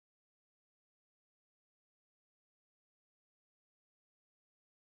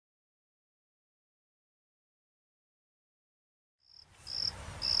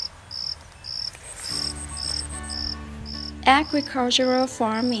Agricultural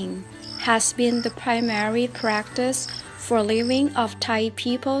farming has been the primary practice for living of Thai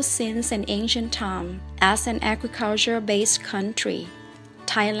people since an ancient time. As an agriculture-based country,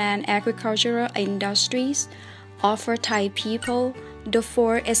 Thailand agricultural industries offer Thai people the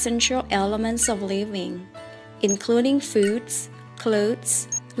four essential elements of living, including foods, clothes,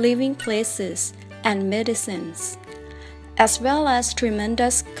 living places, and medicines, as well as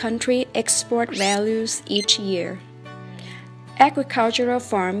tremendous country export values each year. Agricultural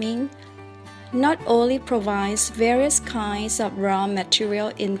farming not only provides various kinds of raw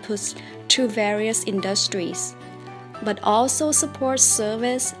material inputs to various industries, but also supports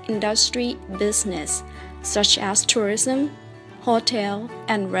service industry business such as tourism, hotel,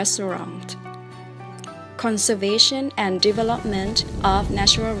 and restaurant. Conservation and development of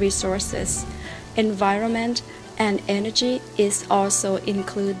natural resources, environment, and energy is also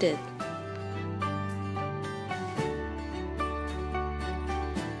included.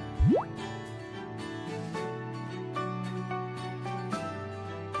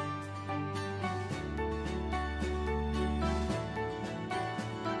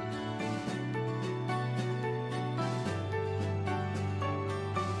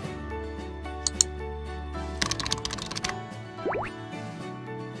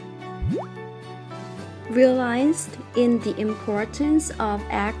 Realized in the importance of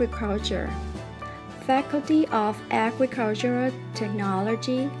agriculture, Faculty of Agricultural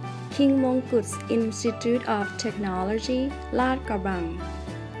Technology, King Mongkut's Institute of Technology, Lad Gระ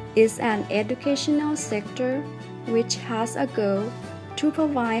is an educational sector which has a goal to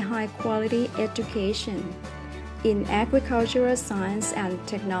provide high-quality education in agricultural science and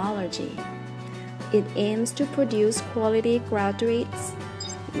technology. It aims to produce quality graduates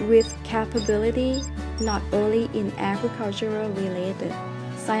with capability not only in agricultural-related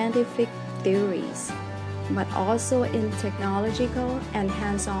scientific theories, but also in technological and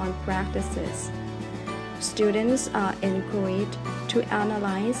hands-on practices. Students are encouraged to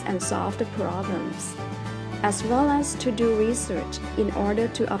analyze and solve the problems, as well as to do research in order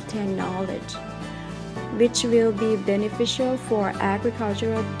to obtain knowledge, which will be beneficial for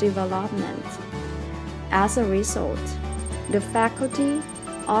agricultural development. As a result, the faculty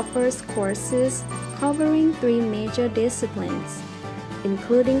offers courses covering three major disciplines,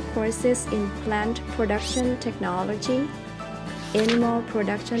 including courses in plant production technology, animal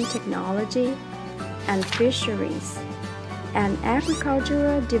production technology, and fisheries, and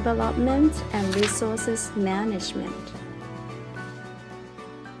agricultural development and resources management.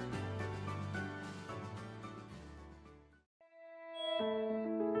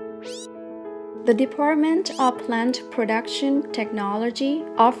 The Department of Plant Production Technology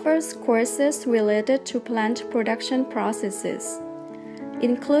offers courses related to plant production processes,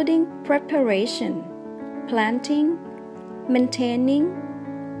 including preparation, planting, maintaining,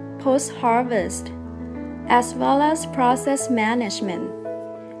 post-harvest, as well as process management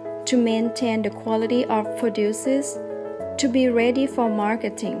to maintain the quality of produces to be ready for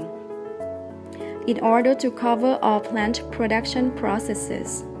marketing. In order to cover all plant production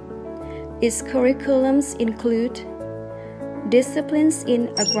processes, its curriculums include disciplines in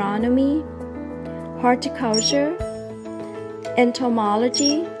agronomy, horticulture,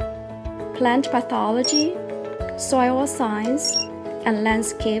 entomology, plant pathology, soil science, and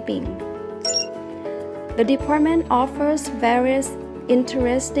landscaping. The department offers various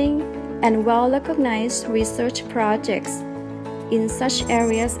interesting and well-recognized research projects in such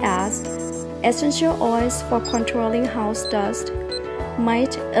areas as essential oils for controlling house dust,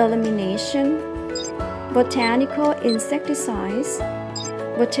 mite elimination, botanical insecticides,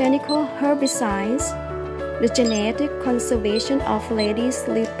 botanical herbicides, the genetic conservation of lady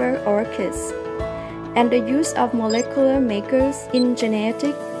sleeper orchids, and the use of molecular markers in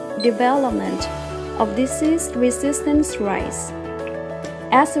genetic development of disease-resistant rice.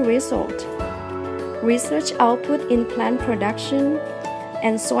 As a result, research output in plant production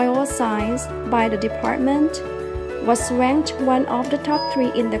and soil science by the department was ranked one of the top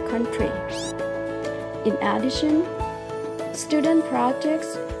 3 in the country. In addition, student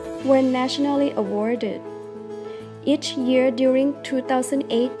projects were nationally awarded. Each year during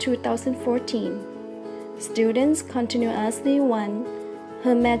 2008-2014, students continuously won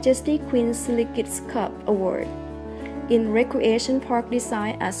Her Majesty Queen Sirikit's Cup Award in Recreation Park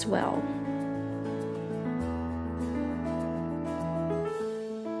Design as well.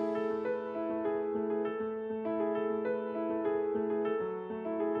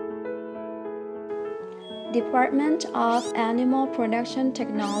 Department of Animal Production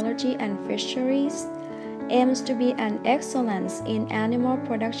Technology and Fisheries aims to be an excellence in animal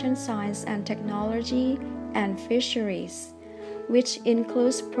production science and technology and fisheries, which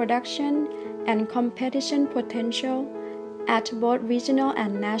includes production and competition potential at both regional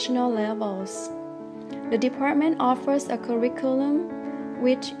and national levels. The department offers a curriculum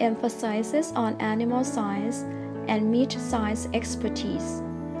which emphasizes on animal science and meat science expertise,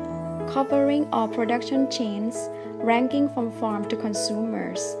 covering all production chains ranging from farm to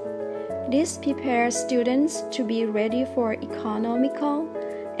consumers. This prepares students to be ready for economical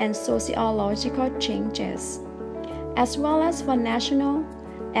and sociological changes, as well as for national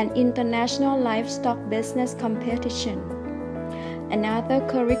and international livestock business competition. Another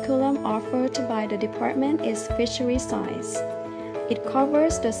curriculum offered by the department is fishery science. It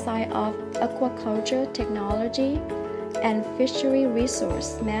covers the side of aquaculture technology and fishery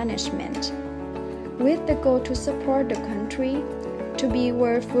resource management, with the goal to support the country to be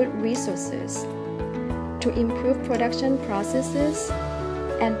world food resources, to improve production processes,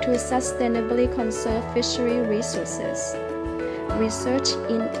 and to sustainably conserve fishery resources. Research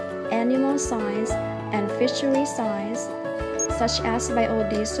in animal science and fishery science, such as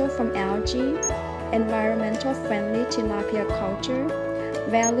biodiesel from algae, environmental friendly tilapia culture,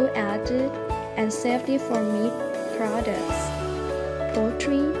 value added, and safety for meat products,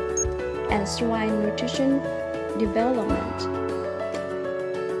 poultry, and swine nutrition development.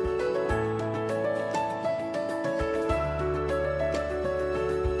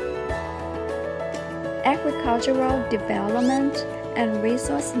 Agricultural Development and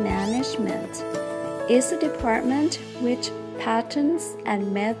Resource Management is a department which patterns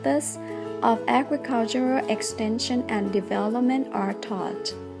and methods of agricultural extension and development are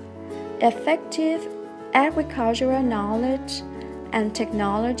taught. Effective agricultural knowledge and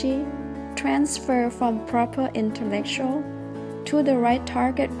technology transfer from proper intellectual to the right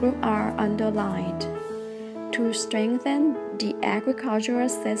target group are underlined to strengthen the agricultural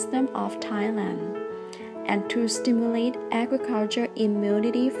system of Thailand and to stimulate agricultural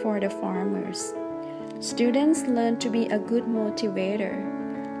immunity for the farmers. Students learn to be a good motivator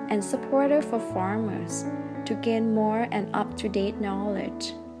and supporter for farmers to gain more and up-to-date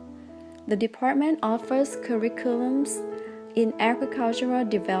knowledge. The department offers curriculums in agricultural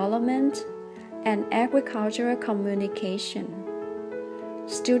development and agricultural communication.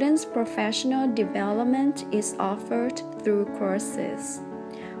 Students' professional development is offered through courses,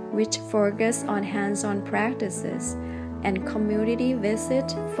 which focus on hands-on practices and community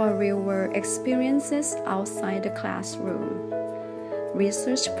visit for real-world experiences outside the classroom.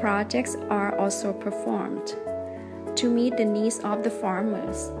 Research projects are also performed to meet the needs of the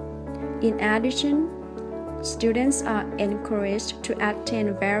farmers. In addition, students are encouraged to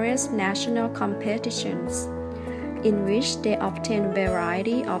attend various national competitions in which they obtain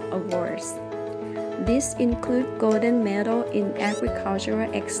variety of awards. These include Golden Medal in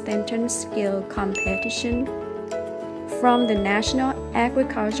Agricultural Extension Skill Competition from the National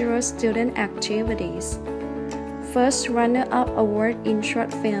Agricultural Student Activities, First Runner-Up Award in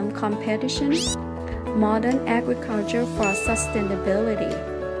Short Film Competition, Modern Agriculture for Sustainability,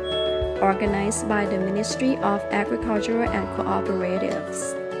 organized by the Ministry of Agriculture and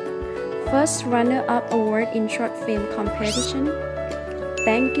Cooperatives. First Runner-Up Award in Short Film Competition,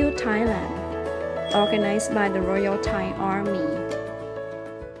 Thank You Thailand, organized by the Royal Thai Army.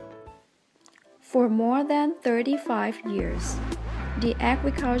 For more than 35 years, the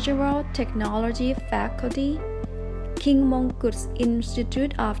Agricultural Technology Faculty, King Mongkut's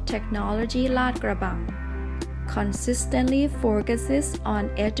Institute of Technology Lad Grabang, consistently focuses on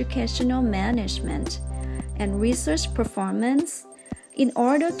educational management and research performance in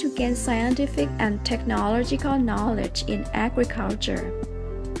order to gain scientific and technological knowledge in agriculture.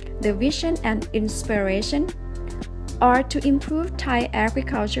 The vision and inspiration are to improve Thai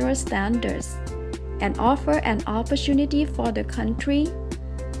agricultural standards and offer an opportunity for the country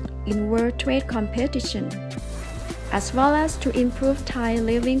in world trade competition, as well as to improve Thai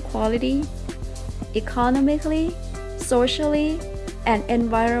living quality economically, socially, and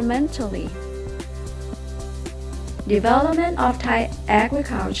environmentally. Development of Thai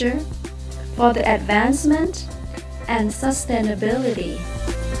agriculture for the advancement and sustainability.